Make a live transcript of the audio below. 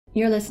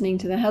You're listening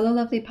to the Hello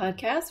Lovely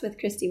podcast with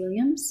Christy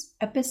Williams,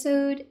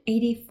 episode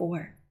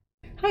 84.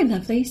 Hi,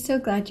 lovely. So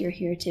glad you're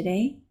here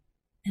today.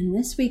 In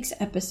this week's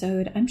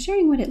episode, I'm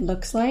sharing what it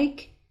looks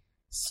like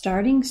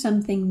starting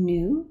something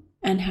new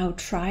and how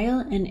trial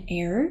and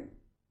error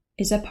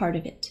is a part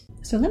of it.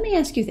 So let me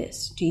ask you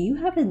this. Do you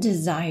have a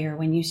desire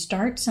when you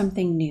start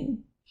something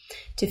new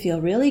to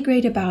feel really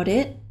great about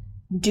it,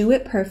 do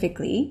it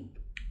perfectly,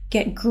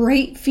 get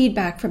great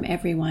feedback from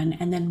everyone,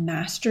 and then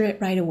master it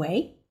right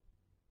away?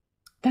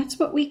 That's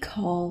what we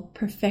call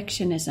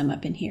perfectionism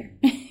up in here.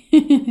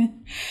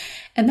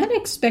 And that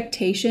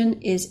expectation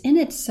is in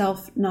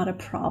itself not a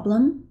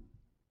problem.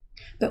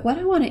 But what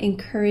I want to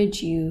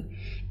encourage you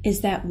is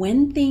that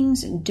when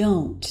things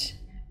don't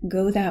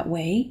go that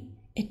way,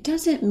 it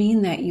doesn't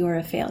mean that you're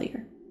a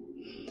failure.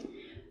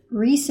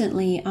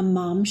 Recently, a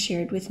mom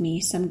shared with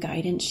me some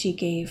guidance she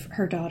gave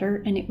her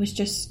daughter, and it was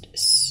just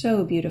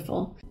so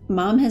beautiful.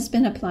 Mom has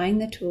been applying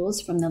the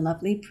tools from the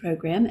Lovely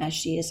program as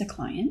she is a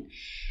client,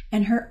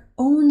 and her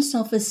own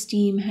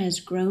self-esteem has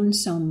grown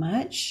so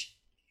much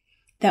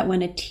that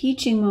when a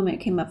teaching moment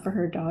came up for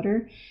her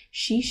daughter,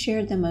 she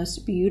shared the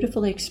most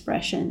beautiful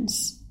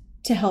expressions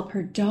to help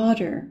her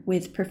daughter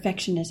with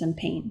perfectionism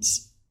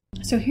pains.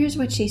 So here's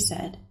what she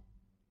said.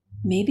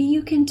 Maybe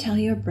you can tell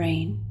your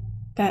brain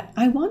that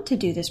I want to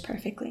do this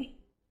perfectly,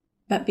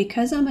 but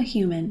because I'm a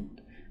human,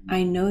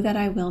 I know that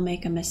I will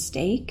make a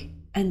mistake,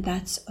 and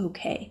that's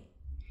okay.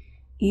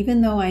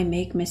 Even though I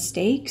make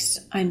mistakes,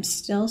 I'm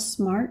still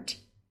smart,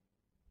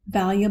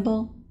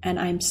 valuable, and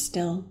I'm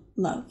still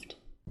loved.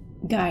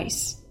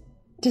 Guys,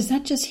 does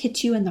that just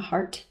hit you in the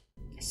heart?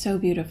 So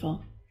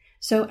beautiful.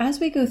 So as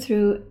we go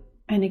through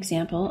an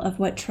example of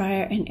what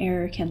trial and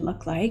error can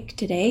look like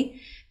today,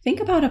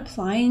 think about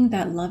applying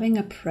that loving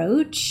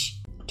approach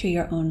to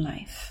your own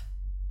life.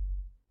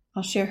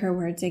 I'll share her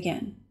words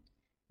again.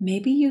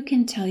 Maybe you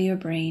can tell your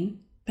brain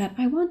that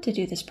I want to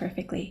do this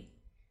perfectly,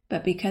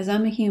 but because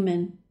I'm a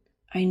human,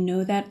 I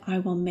know that I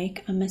will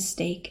make a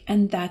mistake,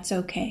 and that's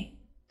okay.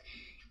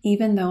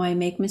 Even though I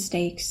make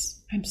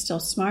mistakes, I'm still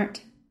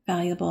smart,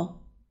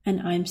 valuable, and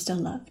I'm still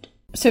loved.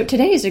 So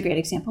today is a great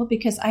example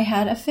because I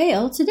had a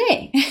fail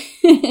today.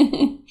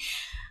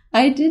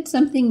 I did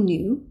something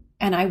new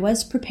and I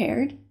was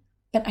prepared,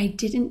 but I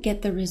didn't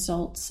get the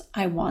results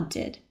I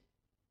wanted.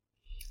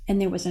 And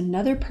there was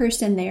another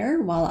person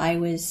there while I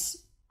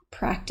was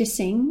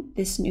practicing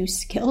this new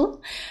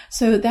skill.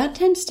 So that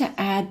tends to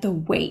add the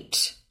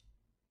weight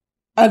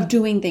of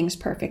doing things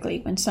perfectly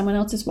when someone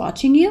else is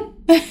watching you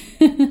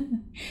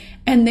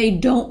and they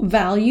don't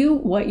value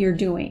what you're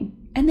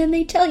doing. And then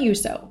they tell you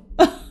so.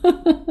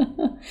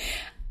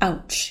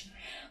 Ouch.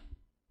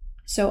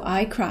 So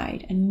I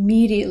cried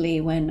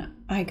immediately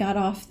when I got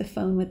off the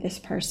phone with this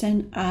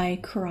person. I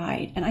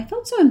cried and I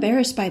felt so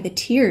embarrassed by the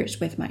tears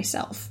with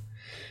myself.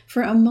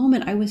 For a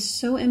moment, I was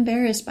so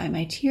embarrassed by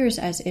my tears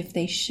as if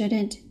they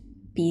shouldn't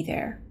be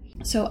there.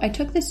 So I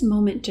took this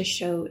moment to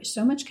show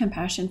so much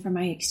compassion for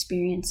my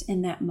experience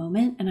in that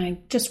moment, and I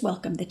just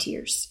welcomed the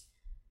tears.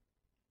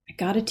 I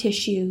got a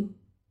tissue,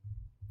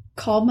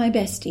 called my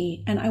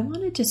bestie, and I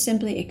wanted to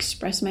simply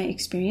express my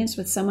experience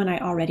with someone I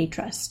already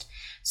trust,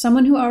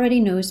 someone who already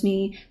knows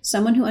me,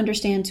 someone who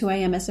understands who I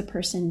am as a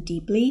person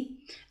deeply,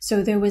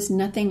 so there was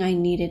nothing I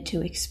needed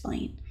to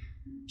explain.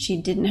 She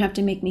didn't have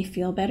to make me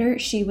feel better.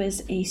 She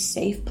was a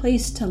safe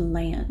place to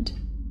land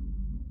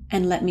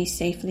and let me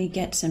safely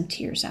get some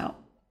tears out.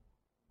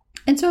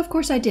 And so, of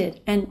course, I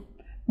did. And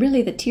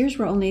really, the tears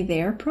were only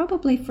there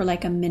probably for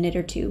like a minute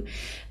or two.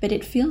 But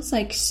it feels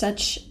like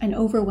such an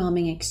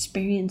overwhelming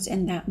experience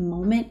in that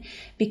moment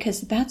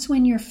because that's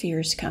when your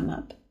fears come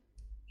up.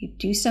 You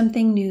do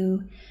something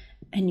new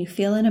and you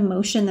feel an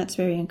emotion that's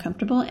very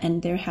uncomfortable,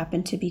 and there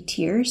happen to be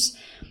tears.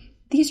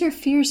 These are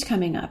fears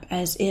coming up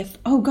as if,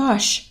 oh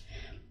gosh,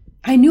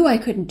 I knew I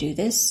couldn't do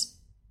this,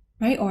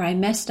 right? Or I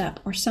messed up,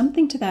 or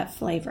something to that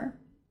flavor,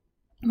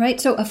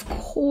 right? So of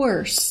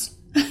course,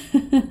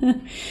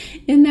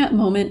 in that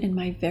moment, in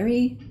my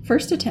very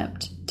first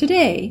attempt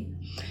today,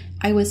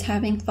 I was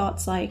having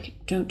thoughts like,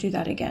 don't do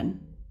that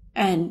again.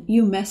 And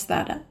you messed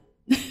that up.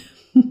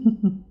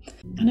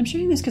 And I'm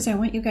sharing this because I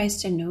want you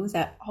guys to know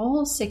that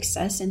all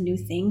success in new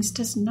things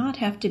does not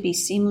have to be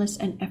seamless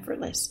and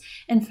effortless.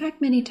 In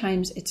fact, many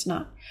times it's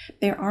not.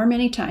 There are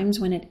many times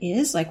when it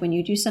is, like when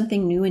you do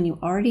something new and you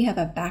already have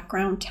a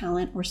background,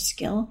 talent, or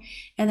skill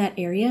in that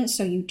area.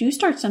 So you do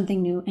start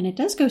something new and it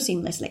does go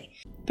seamlessly.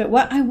 But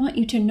what I want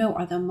you to know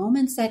are the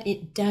moments that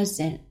it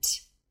doesn't.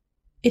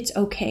 It's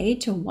okay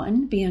to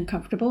 1, be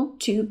uncomfortable,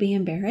 2, be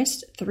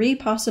embarrassed, 3,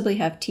 possibly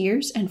have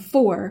tears, and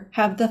 4,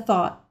 have the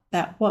thought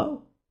that,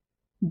 whoa,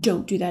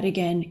 don't do that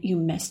again, you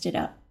messed it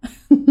up.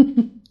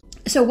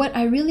 So what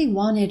I really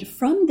wanted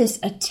from this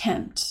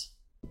attempt,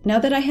 now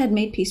that I had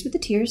made peace with the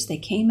tears, they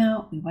came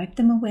out, we wiped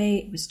them away,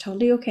 it was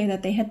totally okay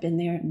that they had been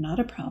there, not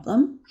a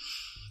problem.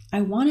 I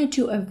wanted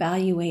to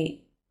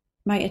evaluate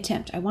my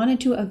attempt. I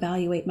wanted to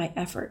evaluate my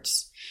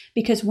efforts.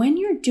 Because when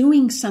you're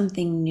doing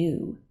something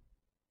new,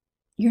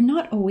 you're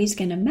not always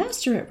going to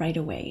master it right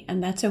away,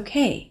 and that's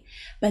okay.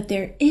 But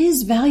there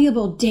is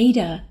valuable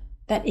data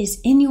that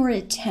is in your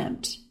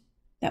attempt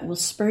that will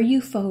spur you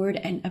forward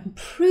and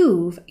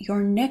improve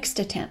your next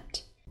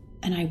attempt.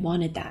 And I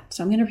wanted that.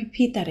 So I'm going to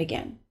repeat that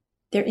again.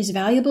 There is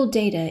valuable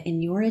data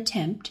in your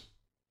attempt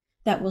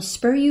that will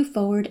spur you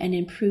forward and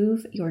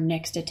improve your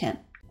next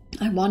attempt.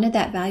 I wanted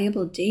that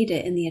valuable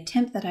data in the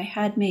attempt that I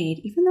had made,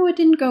 even though it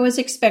didn't go as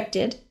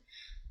expected,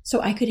 so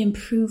I could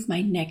improve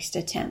my next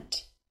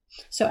attempt.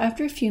 So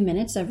after a few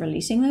minutes of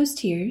releasing those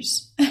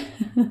tears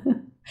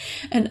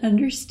and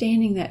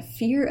understanding that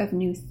fear of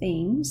new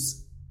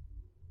things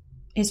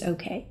is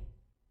okay,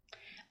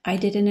 I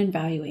did an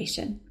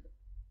evaluation.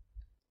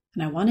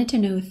 And I wanted to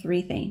know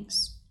 3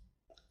 things.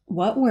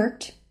 What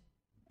worked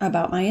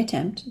about my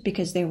attempt,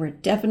 because there were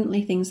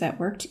definitely things that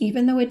worked,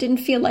 even though it didn't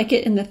feel like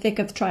it in the thick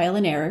of trial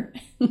and error.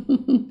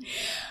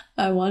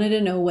 I wanted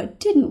to know what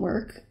didn't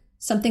work,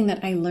 something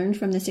that I learned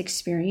from this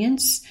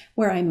experience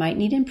where I might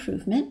need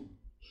improvement,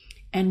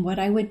 and what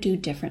I would do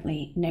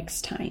differently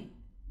next time.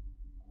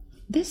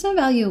 This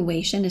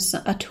evaluation is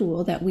a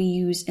tool that we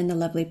use in the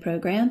Lovely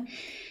program,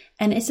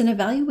 and it's an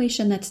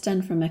evaluation that's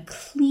done from a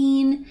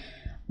clean,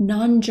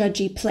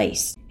 non-judgy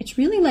place. It's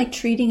really like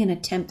treating an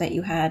attempt that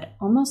you had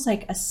almost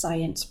like a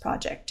science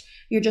project.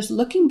 You're just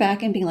looking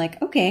back and being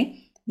like,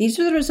 okay, these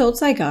are the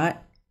results I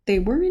got. They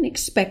weren't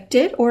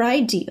expected or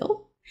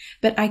ideal,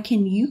 but I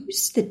can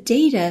use the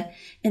data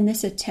in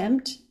this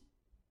attempt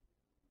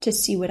to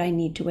see what I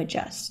need to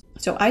adjust.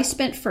 So I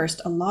spent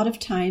first a lot of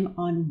time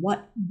on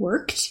what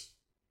worked,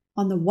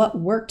 on the what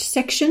worked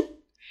section.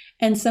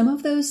 And some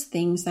of those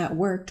things that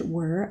worked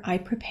were I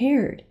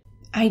prepared.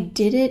 I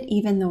did it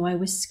even though I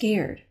was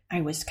scared.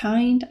 I was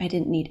kind. I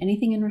didn't need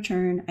anything in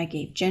return. I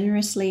gave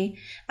generously.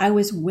 I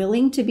was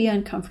willing to be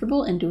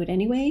uncomfortable and do it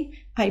anyway.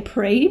 I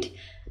prayed,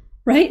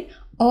 right?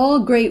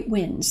 All great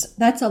wins.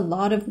 That's a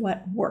lot of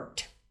what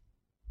worked.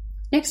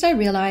 Next, I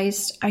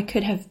realized I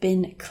could have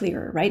been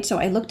clearer, right? So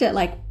I looked at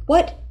like,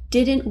 what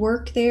didn't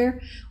work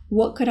there?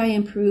 What could I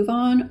improve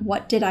on?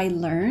 What did I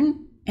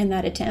learn in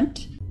that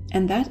attempt?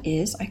 And that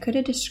is, I could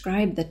have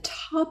described the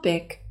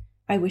topic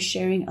I was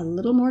sharing a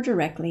little more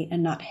directly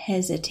and not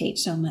hesitate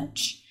so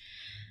much.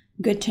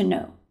 Good to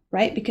know,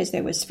 right? Because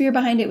there was fear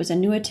behind it. It was a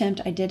new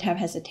attempt. I did have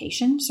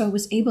hesitation. So I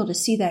was able to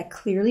see that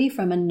clearly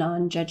from a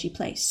non-judgy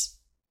place.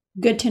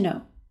 Good to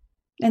know.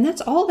 And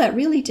that's all that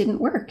really didn't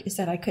work, is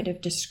that I could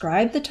have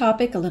described the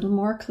topic a little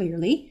more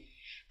clearly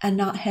and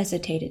not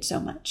hesitated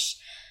so much.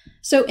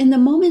 So in the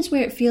moments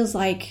where it feels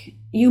like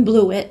you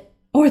blew it,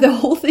 or the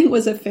whole thing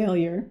was a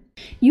failure,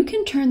 you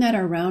can turn that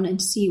around and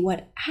see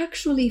what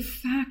actually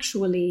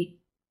factually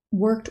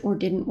worked or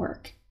didn't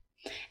work.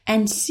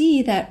 And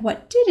see that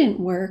what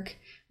didn't work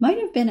might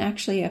have been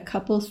actually a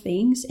couple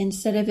things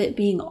instead of it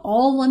being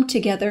all lumped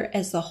together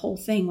as the whole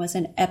thing was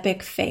an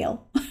epic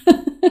fail,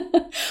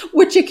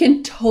 which it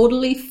can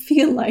totally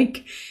feel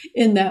like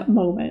in that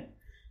moment.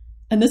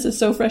 And this is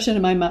so fresh into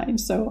my mind.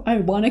 So I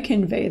want to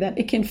convey that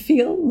it can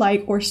feel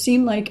like or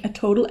seem like a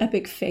total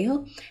epic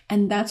fail.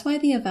 And that's why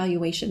the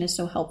evaluation is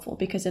so helpful,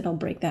 because it'll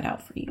break that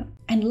out for you.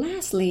 And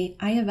lastly,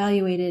 I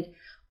evaluated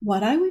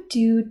what I would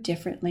do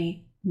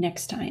differently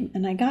next time.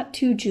 And I got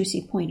 2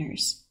 juicy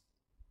pointers.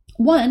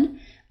 1,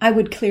 I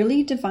would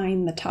clearly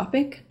define the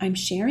topic I'm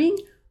sharing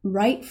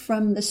right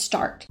from the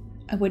start.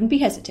 I wouldn't be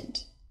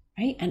hesitant,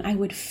 right? And I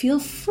would feel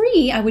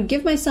free. I would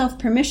give myself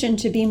permission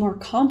to be more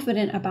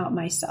confident about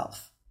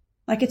myself.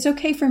 Like, it's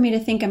okay for me to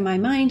think in my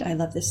mind, I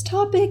love this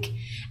topic,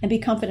 and be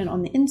confident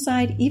on the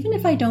inside, even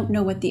if I don't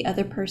know what the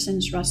other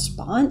person's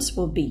response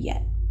will be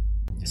yet.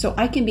 So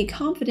I can be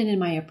confident in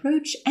my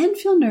approach and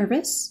feel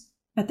nervous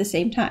at the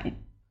same time.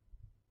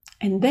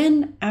 And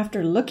then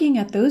after looking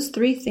at those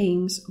 3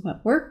 things,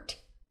 what worked,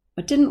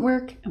 what didn't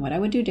work, and what I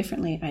would do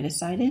differently, I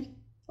decided,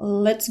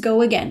 let's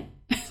go again.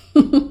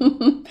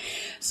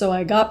 So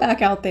I got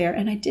back out there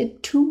and I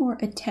did 2 more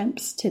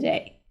attempts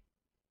today.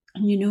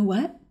 And you know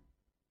what?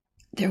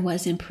 There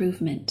was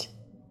improvement.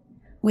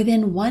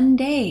 Within 1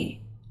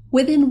 day,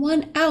 within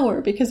 1 hour,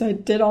 because I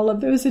did all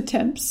of those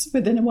attempts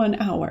within 1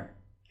 hour.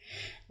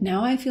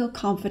 Now I feel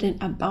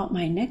confident about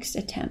my next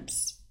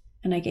attempts.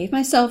 And I gave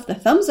myself the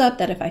thumbs up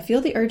that if I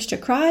feel the urge to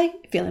cry,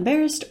 feel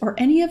embarrassed, or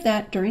any of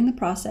that during the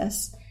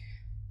process,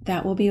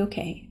 that will be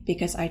okay,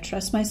 because I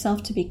trust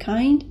myself to be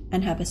kind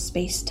and have a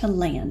space to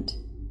land.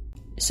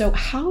 So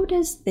how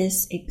does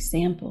this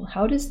example,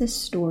 how does this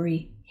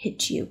story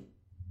hit you?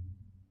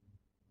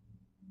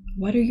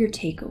 What are your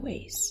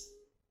takeaways?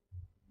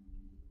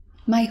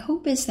 My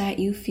hope is that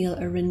you feel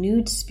a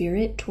renewed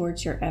spirit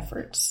towards your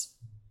efforts,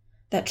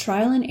 that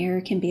trial and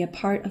error can be a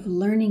part of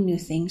learning new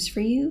things for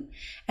you,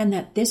 and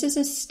that this is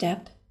a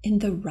step in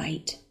the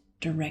right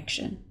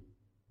direction.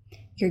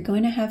 You're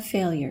going to have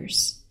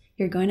failures.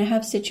 You're going to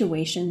have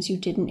situations you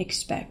didn't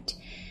expect.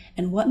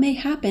 And what may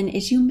happen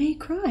is you may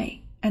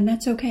cry, and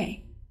that's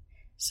okay.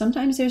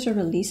 Sometimes there's a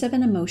release of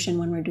an emotion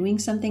when we're doing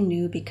something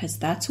new, because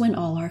that's when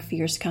all our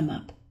fears come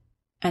up.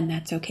 And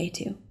that's okay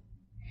too.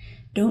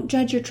 Don't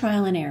judge your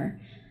trial and error.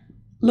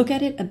 Look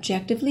at it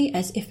objectively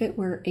as if it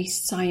were a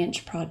science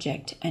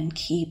project and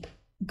keep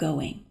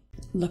going.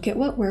 Look at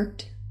what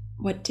worked,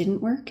 what didn't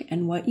work,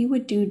 and what you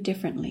would do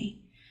differently.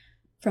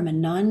 from a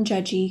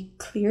non-judgy,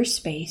 clear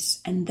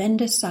space, and then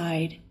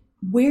decide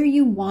where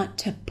you want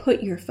to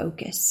put your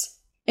focus.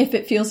 If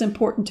it feels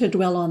important to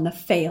dwell on the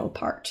fail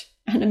part,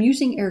 and I'm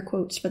using air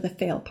quotes for the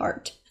fail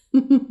part,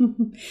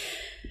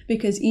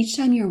 because each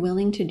time you're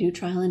willing to do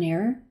trial and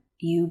error,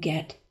 you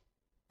get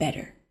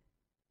better.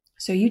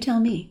 So you tell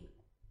me,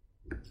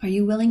 are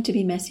you willing to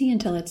be messy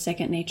until it's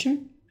second nature?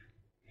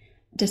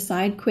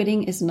 Decide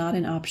quitting is not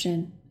an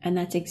option, and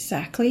that's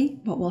exactly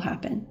what will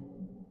happen.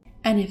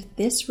 And if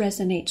this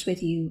resonates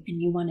with you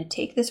and you want to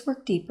take this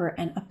work deeper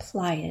and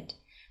apply it,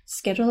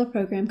 schedule a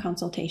program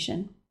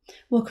consultation.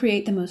 We'll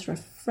create the most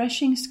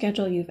refreshing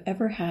schedule you've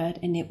ever had,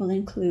 and it will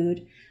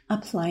include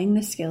applying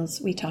the skills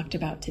we talked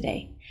about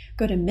today.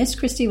 Go to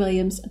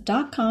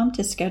MissChristyWilliams.com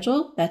to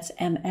schedule. That's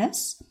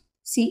MSCHRISTIE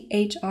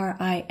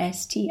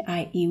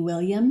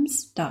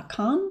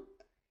Williams.com.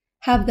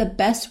 Have the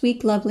best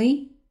week,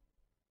 lovely,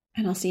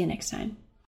 and I'll see you next time.